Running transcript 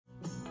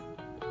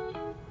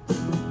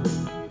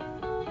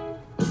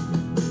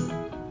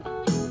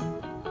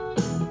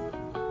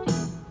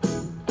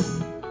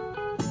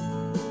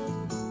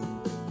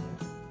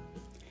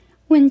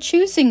When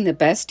choosing the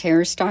best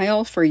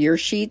hairstyle for your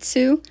Shih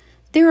Tzu,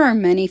 there are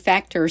many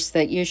factors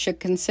that you should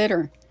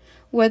consider.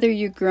 Whether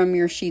you groom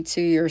your Shih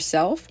Tzu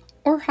yourself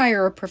or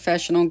hire a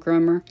professional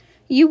groomer,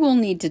 you will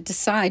need to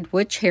decide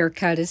which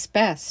haircut is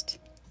best.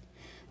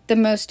 The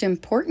most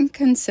important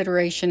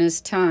consideration is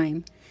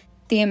time.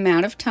 The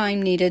amount of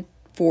time needed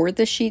for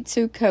the Shih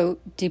Tzu coat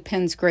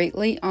depends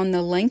greatly on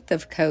the length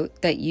of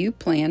coat that you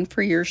plan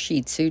for your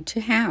Shih Tzu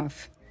to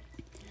have.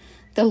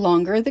 The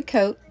longer the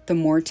coat, the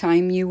more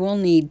time you will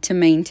need to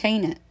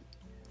maintain it.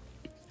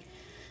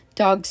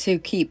 Dogs who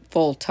keep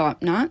full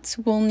top knots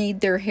will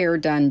need their hair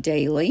done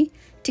daily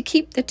to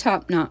keep the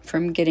top knot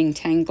from getting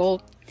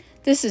tangled.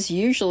 This is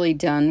usually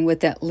done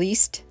with at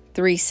least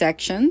 3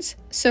 sections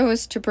so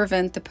as to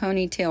prevent the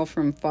ponytail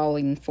from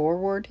falling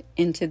forward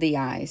into the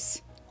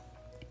eyes.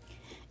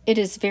 It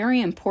is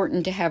very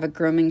important to have a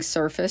grooming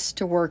surface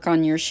to work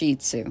on your Shih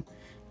Tzu.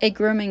 A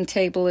grooming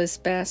table is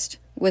best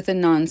with a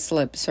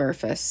non-slip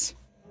surface.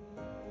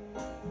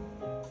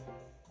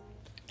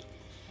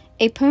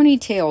 A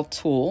ponytail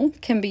tool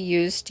can be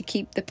used to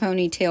keep the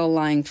ponytail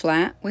lying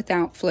flat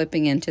without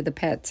flipping into the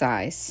pet's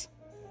eyes.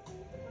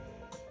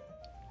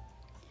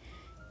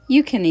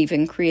 You can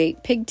even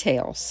create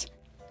pigtails.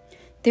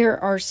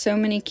 There are so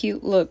many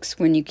cute looks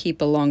when you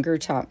keep a longer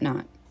top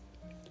knot.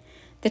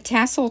 The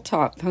tassel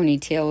top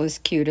ponytail is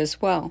cute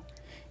as well.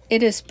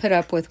 It is put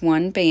up with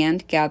one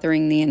band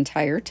gathering the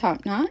entire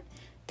top knot.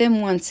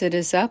 Then once it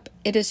is up,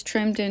 it is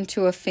trimmed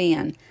into a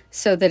fan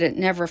so that it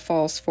never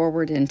falls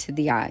forward into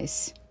the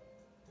eyes.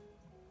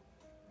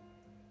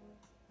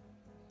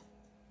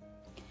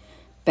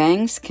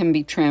 Bangs can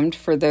be trimmed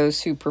for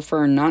those who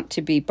prefer not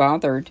to be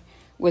bothered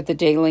with the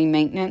daily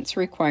maintenance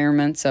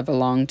requirements of a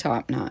long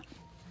top knot.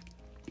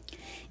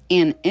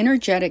 An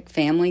energetic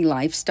family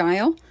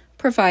lifestyle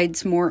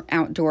provides more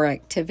outdoor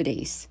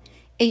activities.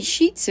 A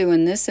Shih Tzu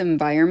in this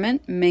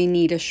environment may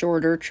need a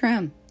shorter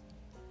trim.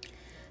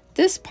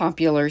 This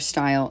popular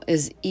style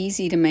is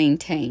easy to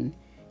maintain.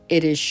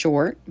 It is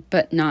short,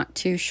 but not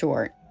too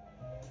short.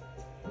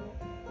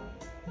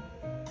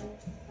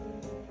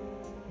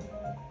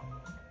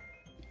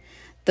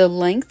 The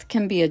length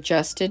can be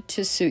adjusted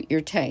to suit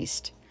your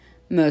taste.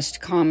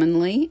 Most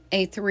commonly,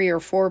 a 3 or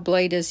 4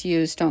 blade is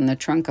used on the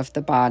trunk of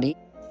the body.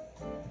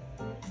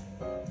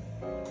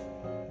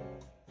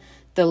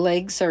 The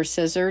legs are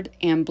scissored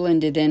and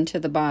blended into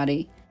the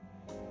body.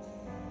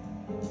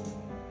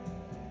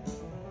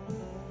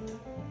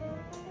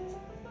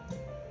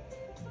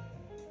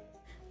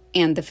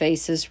 And the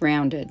face is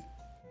rounded.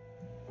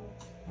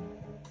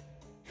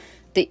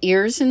 The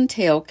ears and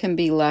tail can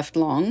be left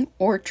long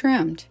or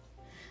trimmed.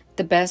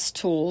 The best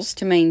tools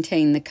to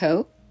maintain the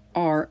coat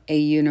are a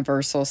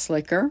universal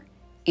slicker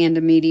and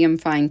a medium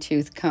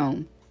fine-tooth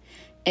comb.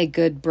 A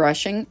good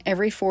brushing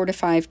every 4 to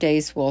 5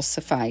 days will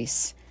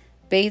suffice.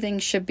 Bathing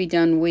should be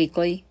done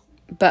weekly,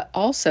 but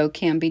also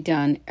can be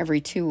done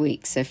every 2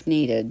 weeks if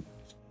needed.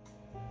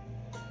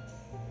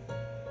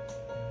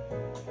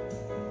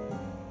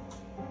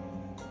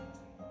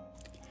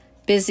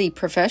 Busy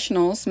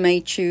professionals may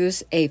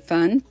choose a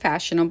fun,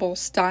 fashionable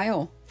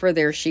style for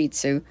their Shih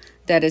Tzu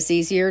that is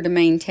easier to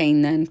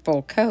maintain than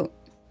full coat.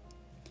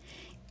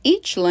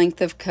 Each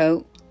length of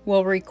coat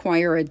will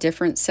require a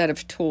different set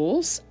of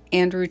tools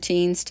and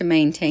routines to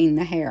maintain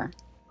the hair.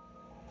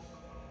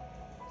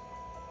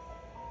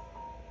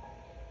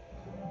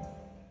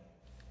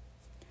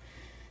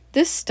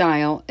 This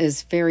style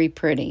is very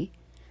pretty.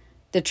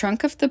 The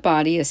trunk of the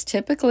body is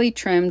typically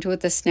trimmed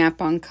with a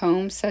snap-on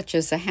comb such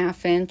as a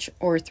 1/2 inch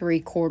or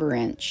 3/4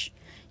 inch.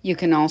 You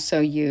can also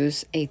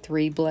use a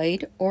 3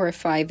 blade or a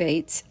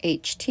 5/8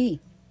 HT.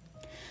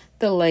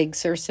 The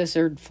legs are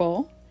scissored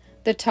full.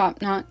 The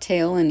top knot,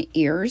 tail, and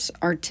ears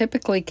are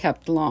typically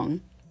kept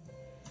long.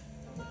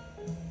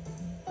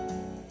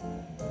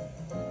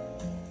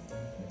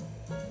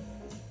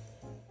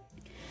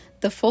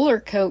 The fuller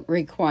coat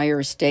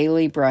requires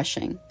daily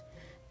brushing.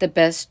 The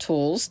best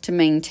tools to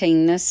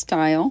maintain this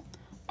style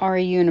are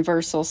a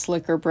universal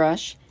slicker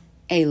brush,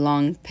 a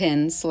long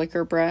pin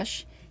slicker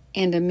brush,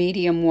 and a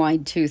medium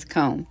wide tooth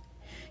comb.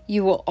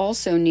 You will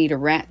also need a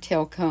rat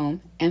tail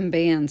comb and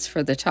bands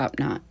for the top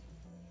knot.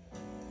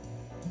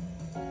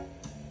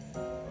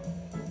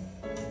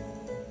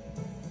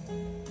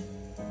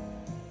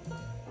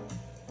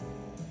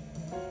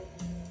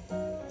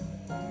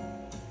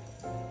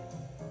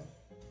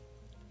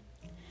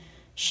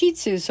 Shih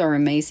Tzus are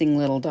amazing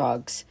little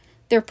dogs.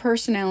 Their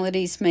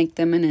personalities make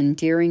them an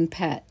endearing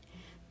pet.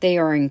 They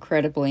are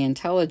incredibly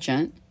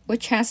intelligent,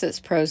 which has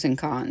its pros and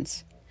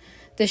cons.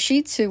 The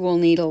Shih Tzu will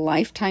need a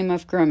lifetime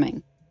of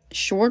grooming.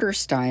 Shorter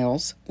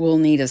styles will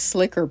need a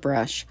slicker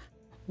brush,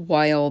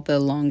 while the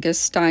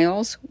longest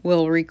styles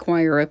will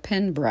require a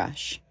pin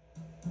brush.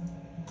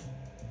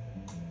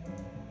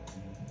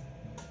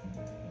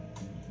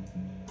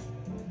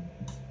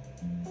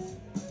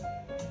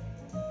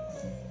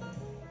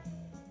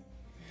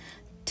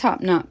 Top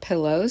knot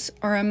pillows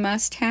are a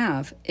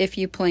must-have if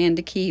you plan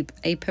to keep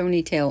a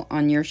ponytail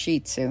on your Shih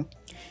Tzu.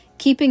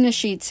 Keeping a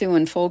Shih Tzu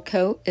in full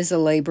coat is a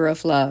labor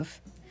of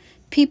love.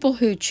 People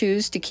who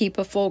choose to keep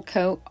a full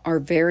coat are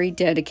very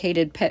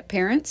dedicated pet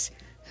parents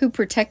who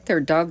protect their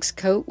dog's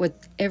coat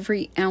with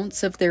every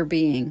ounce of their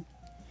being.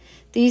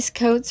 These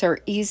coats are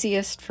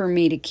easiest for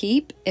me to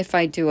keep if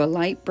I do a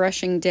light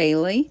brushing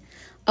daily,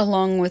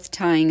 along with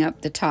tying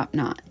up the top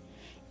knot,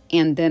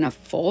 and then a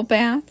full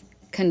bath,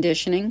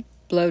 conditioning,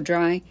 blow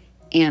dry,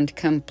 and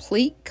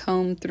complete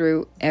comb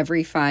through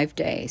every 5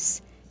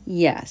 days.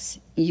 Yes,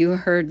 you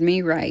heard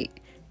me right,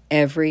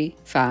 every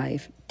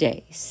 5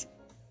 days.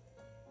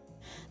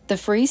 The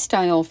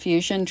Freestyle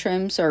Fusion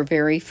trims are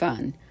very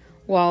fun.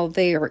 While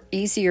they are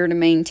easier to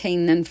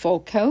maintain than full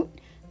coat,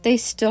 they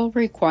still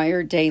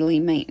require daily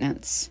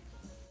maintenance.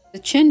 The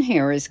chin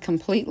hair is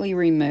completely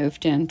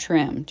removed and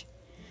trimmed.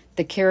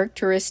 The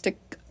characteristic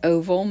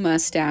oval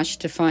mustache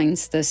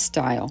defines this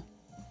style.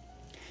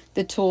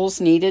 The tools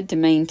needed to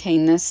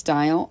maintain this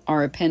style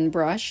are a pen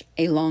brush,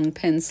 a long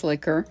pen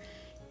slicker,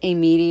 a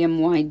medium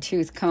wide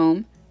tooth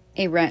comb,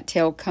 a rat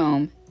tail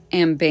comb,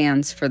 and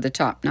bands for the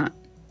top knot.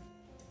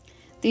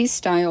 These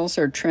styles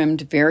are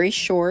trimmed very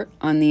short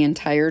on the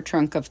entire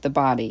trunk of the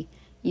body,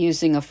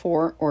 using a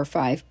 4 or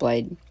 5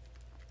 blade,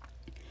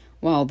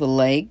 while the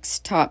legs,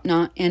 top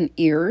knot, and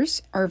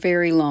ears are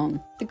very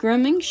long. The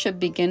grooming should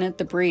begin at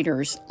the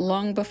breeders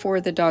long before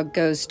the dog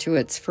goes to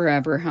its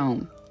forever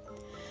home.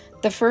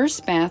 The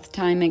first bath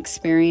time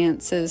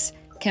experiences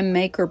can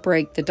make or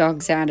break the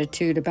dog's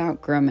attitude about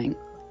grooming,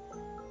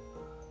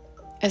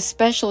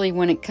 especially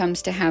when it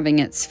comes to having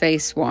its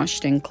face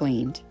washed and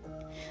cleaned.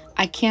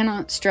 I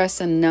cannot stress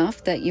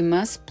enough that you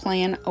must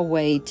plan a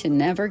way to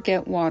never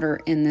get water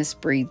in this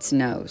breed's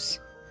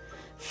nose.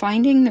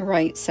 Finding the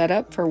right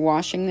setup for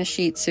washing the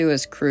Shih Tzu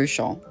is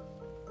crucial.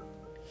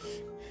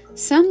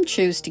 Some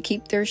choose to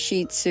keep their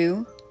Shih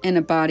Tzu in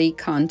a body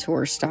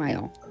contour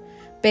style,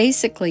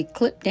 basically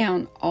clip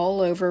down all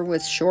over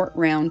with short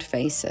round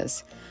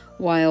faces.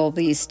 While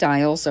these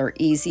styles are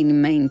easy to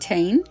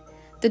maintain,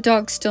 the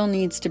dog still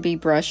needs to be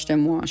brushed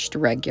and washed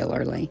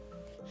regularly.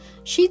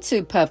 Shih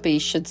Tzu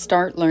puppies should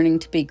start learning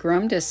to be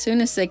groomed as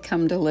soon as they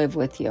come to live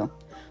with you.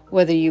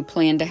 Whether you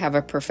plan to have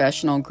a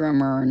professional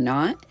groomer or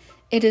not,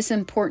 it is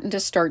important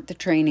to start the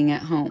training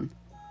at home.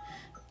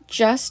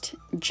 Just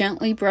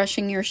gently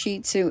brushing your Shih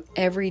Tzu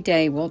every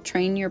day will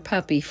train your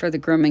puppy for the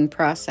grooming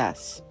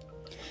process.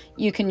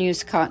 You can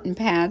use cotton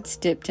pads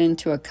dipped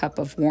into a cup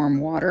of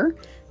warm water,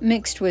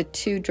 mixed with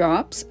 2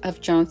 drops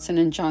of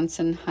Johnson &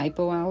 Johnson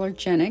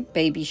hypoallergenic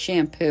baby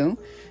shampoo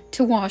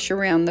to wash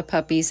around the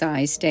puppy's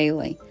eyes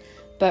daily.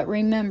 But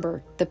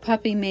remember, the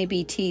puppy may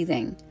be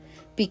teething.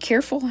 Be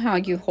careful how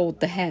you hold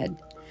the head.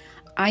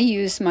 I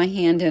use my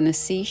hand in a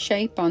C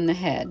shape on the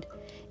head.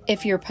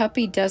 If your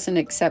puppy doesn't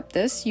accept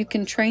this, you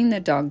can train the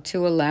dog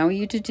to allow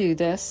you to do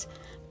this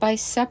by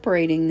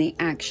separating the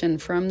action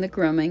from the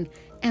grooming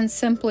and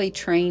simply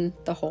train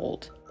the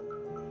hold.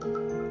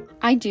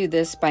 I do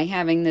this by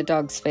having the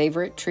dog's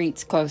favorite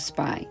treats close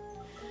by.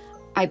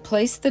 I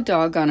place the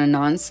dog on a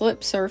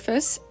non-slip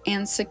surface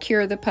and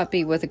secure the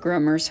puppy with a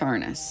groomer's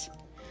harness.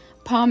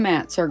 Paw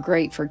mats are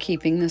great for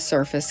keeping the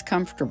surface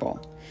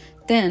comfortable.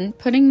 Then,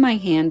 putting my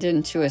hand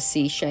into a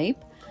C shape,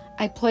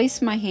 I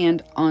place my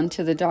hand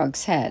onto the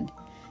dog's head,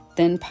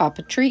 then pop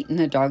a treat in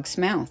the dog's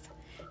mouth.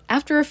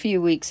 After a few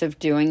weeks of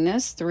doing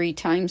this 3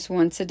 times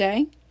once a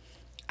day,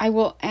 I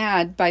will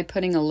add by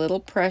putting a little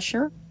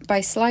pressure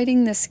by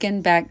sliding the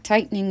skin back,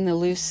 tightening the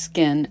loose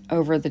skin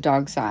over the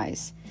dog's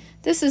eyes.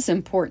 This is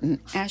important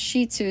as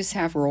Shih Tzus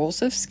have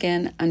rolls of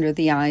skin under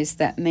the eyes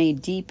that may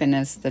deepen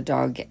as the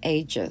dog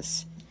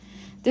ages.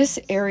 This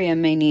area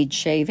may need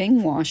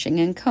shaving,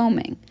 washing, and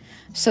combing,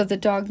 so the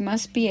dog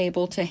must be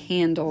able to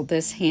handle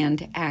this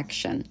hand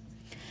action.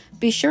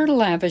 Be sure to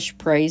lavish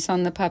praise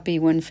on the puppy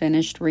when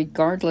finished,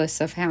 regardless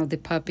of how the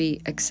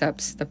puppy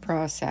accepts the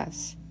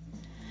process.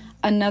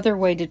 Another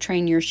way to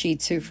train your Shih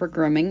Tzu for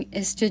grooming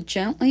is to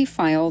gently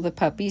file the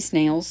puppy's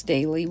nails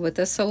daily with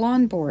a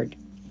salon board.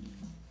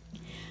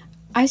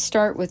 I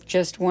start with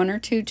just 1 or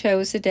 2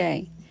 toes a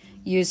day,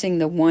 using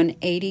the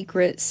 180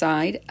 grit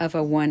side of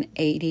a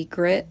 180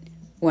 grit,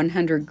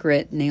 100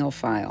 grit nail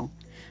file.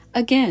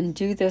 Again,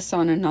 do this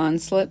on a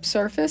non-slip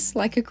surface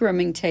like a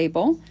grooming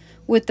table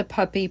with the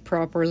puppy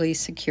properly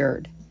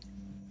secured.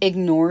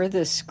 Ignore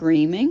the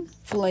screaming,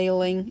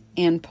 flailing,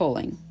 and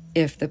pulling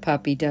if the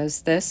puppy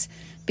does this,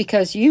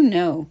 because you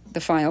know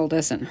the file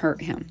doesn't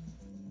hurt him.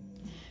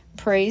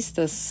 Praise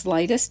the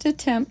slightest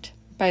attempt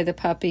by the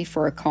puppy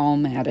for a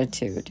calm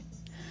attitude.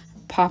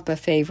 Pop a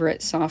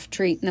favorite soft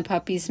treat in the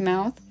puppy's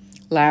mouth,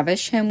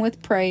 lavish him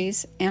with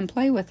praise, and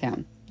play with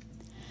him.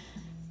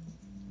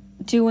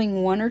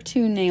 Doing 1 or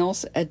 2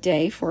 nails a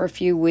day for a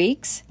few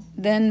weeks,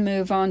 then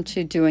move on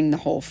to doing the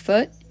whole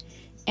foot,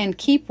 and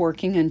keep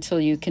working until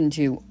you can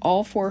do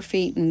all 4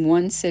 feet in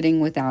one sitting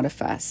without a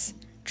fuss.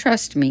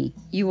 Trust me,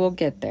 you will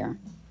get there.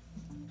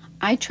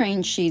 I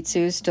train Shih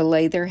Tzus to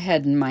lay their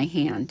head in my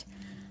hand.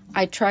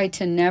 I try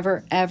to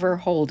never ever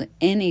hold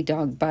any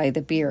dog by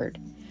the beard.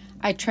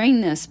 I train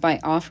this by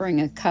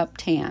offering a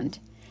cupped hand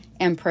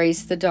and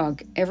praise the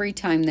dog every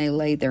time they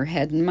lay their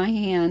head in my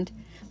hand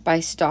by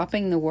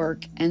stopping the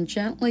work and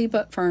gently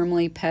but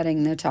firmly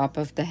petting the top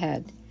of the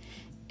head.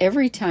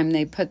 Every time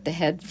they put the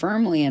head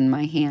firmly in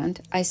my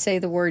hand, I say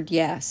the word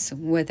yes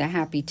with a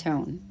happy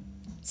tone.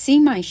 See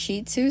my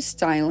Shih Tzu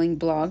styling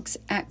blogs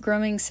at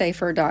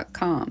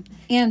groomingsafer.com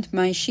and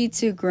my Shih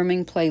Tzu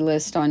grooming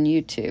playlist on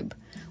YouTube,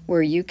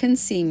 where you can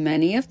see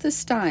many of the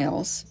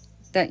styles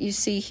that you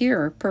see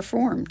here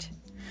performed.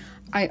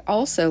 I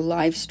also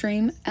live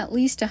stream at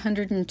least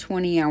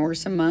 120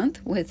 hours a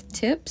month with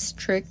tips,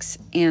 tricks,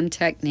 and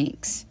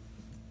techniques.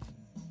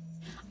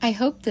 I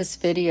hope this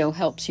video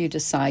helps you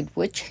decide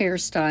which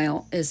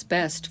hairstyle is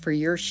best for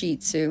your Shih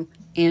Tzu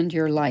and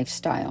your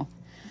lifestyle.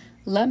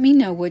 Let me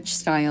know which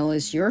style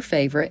is your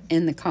favorite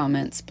in the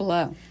comments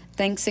below.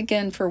 Thanks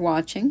again for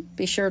watching.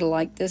 Be sure to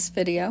like this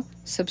video,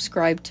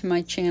 subscribe to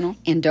my channel,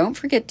 and don't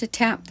forget to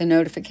tap the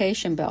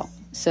notification bell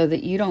so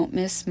that you don't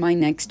miss my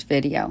next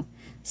video.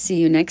 See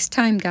you next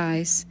time,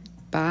 guys.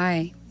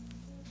 Bye.